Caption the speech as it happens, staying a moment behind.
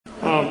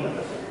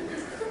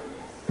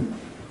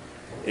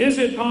Is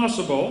it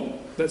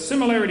possible that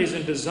similarities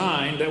in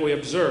design that we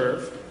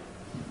observe,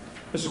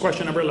 this is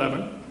question number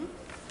 11,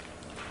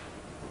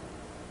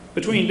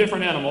 between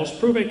different animals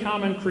prove a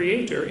common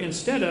creator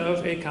instead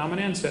of a common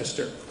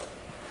ancestor?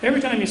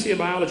 Every time you see a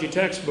biology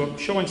textbook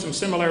showing some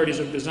similarities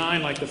of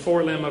design, like the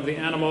forelimb of the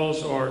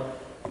animals or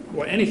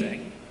well,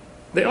 anything,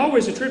 they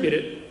always attribute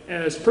it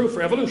as proof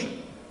for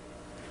evolution.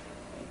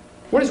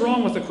 What is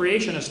wrong with the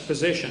creationist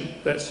position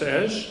that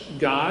says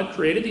God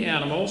created the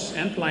animals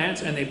and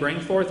plants and they bring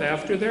forth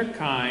after their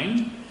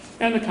kind,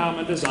 and the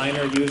common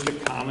designer used a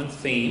common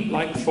theme,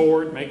 like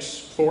Ford makes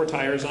 4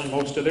 tires on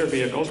most of their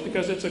vehicles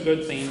because it's a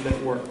good theme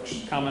that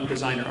works? Common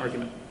designer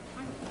argument.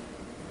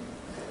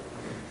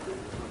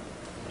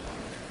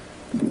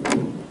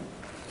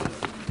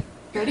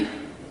 Ready?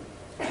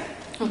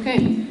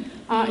 Okay.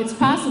 It's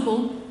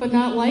possible, but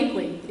not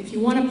likely. If you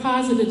want to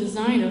posit a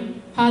designer,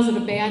 posit a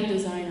bad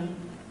designer.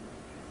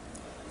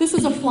 This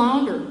is a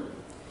flounder,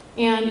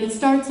 and it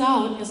starts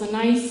out as a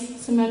nice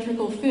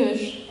symmetrical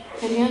fish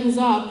and ends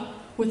up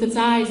with its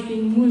eyes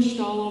being mushed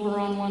all over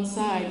on one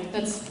side.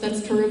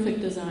 That's terrific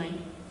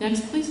design.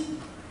 Next, please.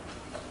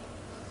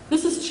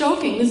 This is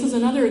choking. This is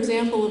another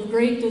example of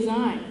great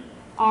design.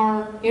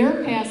 Our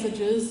air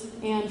passages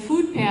and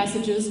food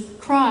passages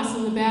cross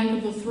in the back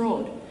of the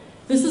throat.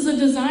 This is a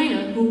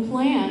designer who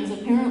plans,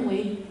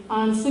 apparently,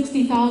 on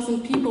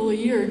 60,000 people a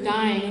year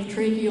dying of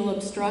tracheal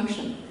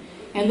obstruction.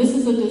 And this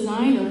is a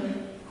designer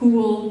who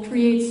will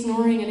create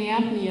snoring and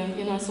apnea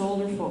in us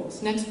older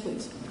folks. Next,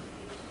 please.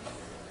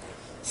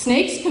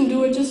 Snakes can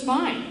do it just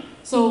fine.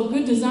 So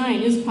good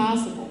design is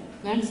possible.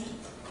 Next.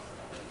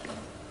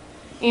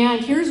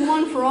 And here's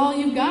one for all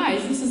you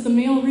guys. This is the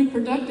male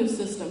reproductive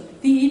system,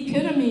 the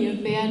epitome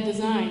of bad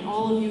design.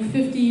 All of you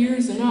 50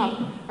 years and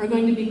up are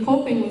going to be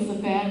coping with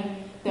the fact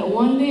that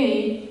one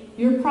day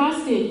your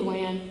prostate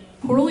gland,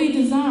 poorly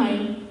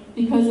designed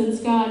because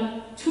it's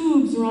got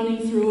tubes running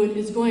through it,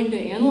 is going to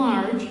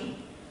enlarge.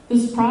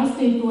 This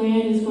prostate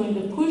gland is going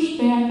to push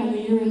back on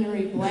the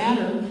urinary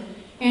bladder,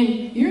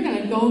 and you're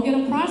going to go get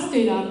a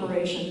prostate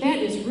operation. That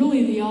is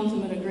really the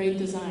ultimate of great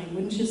design,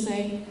 wouldn't you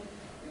say?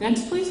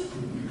 Next, please.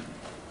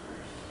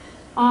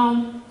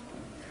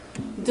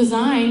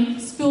 Design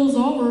spills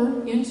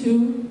over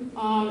into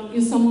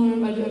is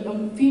someone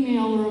a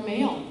female or a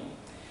male.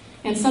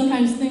 And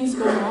sometimes things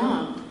go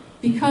wrong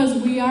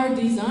because we are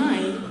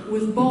designed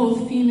with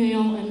both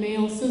female and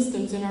male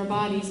systems in our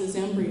bodies as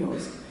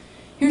embryos.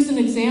 Here's an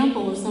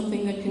example of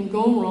something that can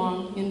go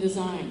wrong in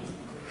design.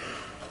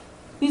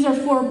 These are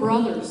 4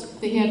 brothers.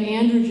 They had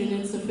androgen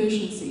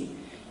insufficiency.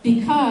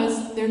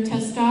 Because their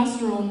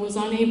testosterone was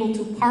unable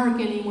to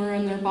park anywhere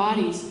in their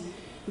bodies,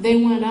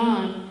 they went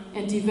on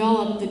and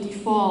developed the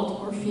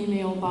default or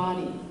female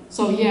body.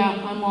 So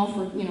yeah, I'm all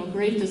for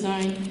great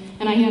design,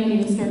 and I haven't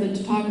even started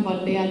to talk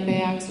about bad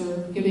backs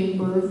or giving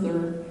birth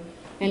or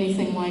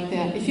anything like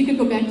that. If you could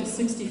go back to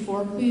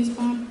 64, please,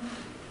 Bob.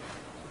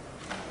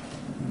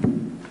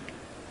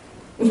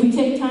 If we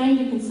take time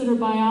to consider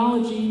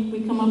biology,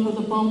 we come up with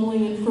a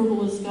bumbling and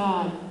frivolous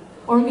God.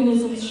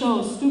 Organisms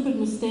show stupid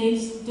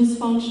mistakes,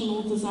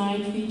 dysfunctional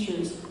design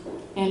features,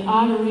 and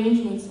odd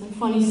arrangements and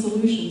funny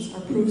solutions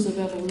are proofs of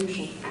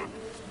evolution.